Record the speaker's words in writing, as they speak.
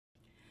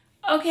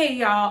Okay,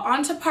 y'all,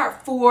 on to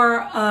part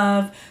 4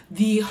 of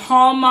the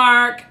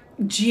Hallmark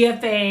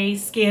GFA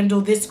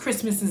scandal. This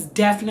Christmas is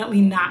definitely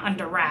not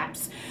under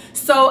wraps.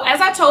 So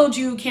as I told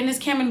you, Candace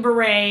Cameron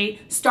Bure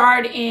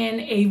starred in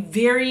a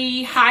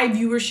very high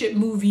viewership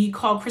movie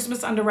called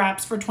Christmas Under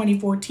Wraps for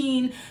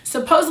 2014.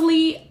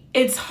 Supposedly,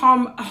 it's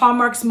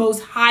Hallmark's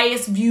most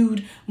highest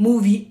viewed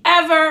movie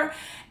ever.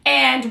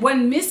 And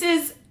when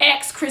Mrs.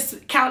 X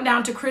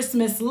Countdown to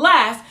Christmas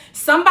left,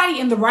 somebody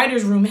in the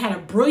writer's room had a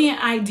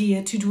brilliant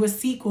idea to do a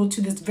sequel to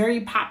this very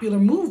popular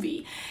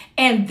movie.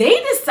 And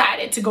they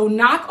decided to go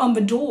knock on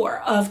the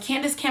door of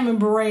Candace Cameron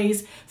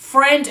Bure's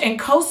friend and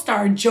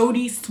co-star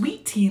Jodie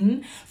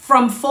Sweetin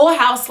from Full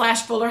House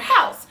 / Fuller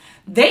House.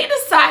 They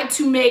decide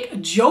to make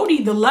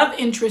Jodie the love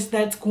interest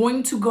that's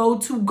going to go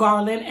to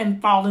Garland and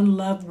fall in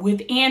love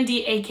with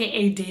Andy,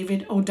 aka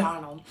David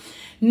O'Donnell.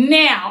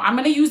 Now, I'm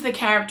going to use the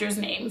characters'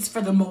 names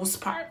for the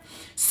most part.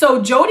 So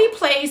Jodie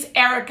plays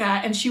Erica,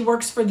 and she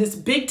works for this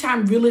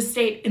big-time real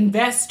estate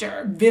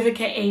investor,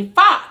 Vivica A.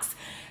 Fox.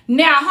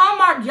 Now,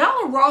 Hallmark,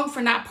 y'all are wrong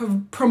for not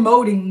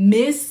promoting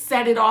Miss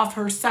Set It Off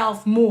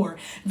herself more.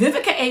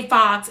 Vivica A.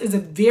 Fox is a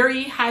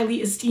very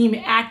highly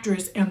esteemed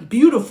actress and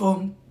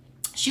beautiful.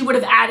 She would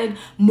have added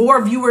more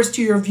viewers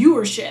to your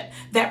viewership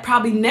that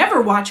probably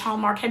never watch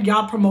Hallmark had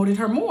y'all promoted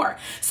her more.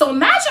 So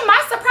imagine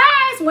my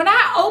surprise when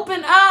I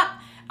open up,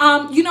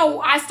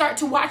 I start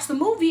to watch the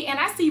movie and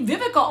I see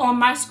Vivica on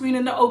my screen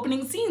in the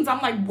opening scenes.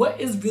 I'm like,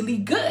 what is really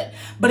good?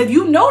 But if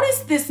you notice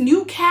this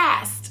new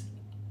cast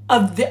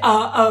of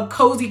the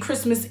Cozy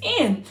Christmas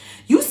Inn,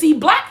 you see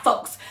black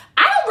folks.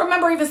 I don't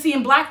remember even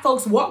seeing black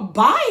folks walk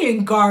by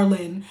in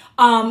Garland,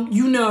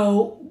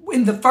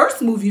 in the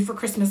first movie for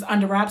Christmas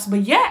Under Wraps,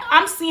 but yet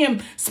I'm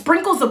seeing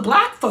sprinkles of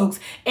black folks.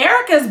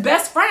 Erica's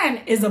best friend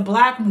is a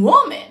black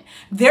woman.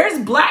 There's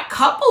black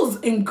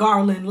couples in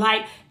Garland.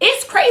 Like,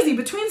 it's crazy.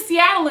 Between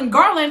Seattle and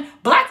Garland,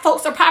 black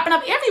folks are popping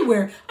up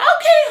everywhere. Okay,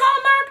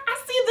 Hallmark, I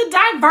see the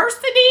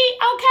diversity,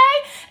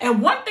 okay?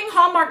 And one thing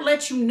Hallmark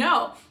lets you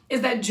know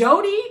is that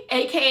Jodie,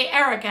 aka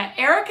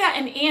Erica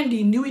and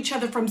Andy knew each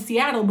other from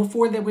Seattle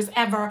before there was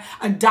ever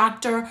a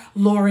Dr.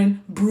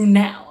 Lauren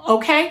Brunel,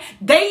 okay?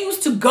 They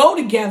used to go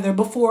together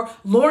before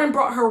Lauren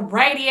brought her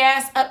ratty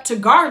ass up to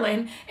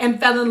Garland and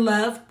fell in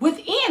love with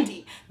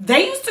Andy.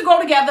 They used to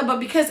go together, but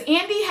because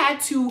Andy had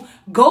to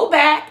go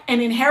back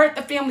and inherit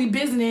the family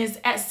business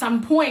at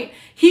some point,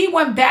 he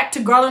went back to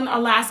Garland,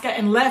 Alaska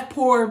and left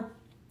poor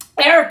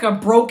Erica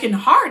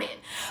brokenhearted.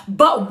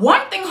 But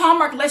one thing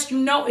Hallmark lets you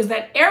know is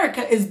that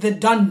Erica is the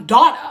done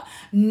daughter,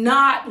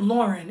 not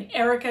Lauren.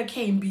 Erica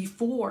came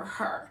before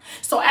her.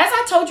 So as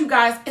I told you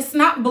guys, it's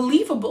not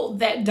believable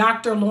that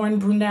Dr. Lauren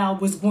Brunel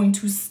was going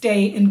to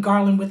stay in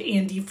Garland with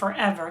Andy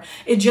forever.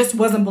 It just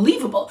wasn't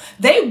believable.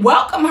 They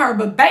welcome her,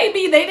 but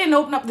baby, they didn't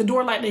open up the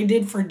door like they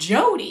did for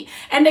Jodie.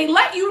 And they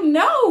let you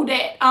know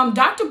that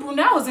Dr.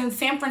 Brunel is in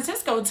San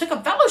Francisco, took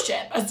a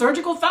fellowship, a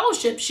surgical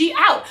fellowship. She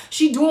out.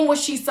 She doing what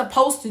she's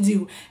supposed to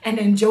do. And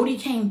then Jodie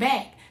came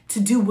back to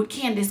do what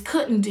Candace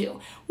couldn't do.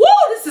 Woo,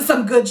 this is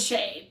some good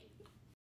shade.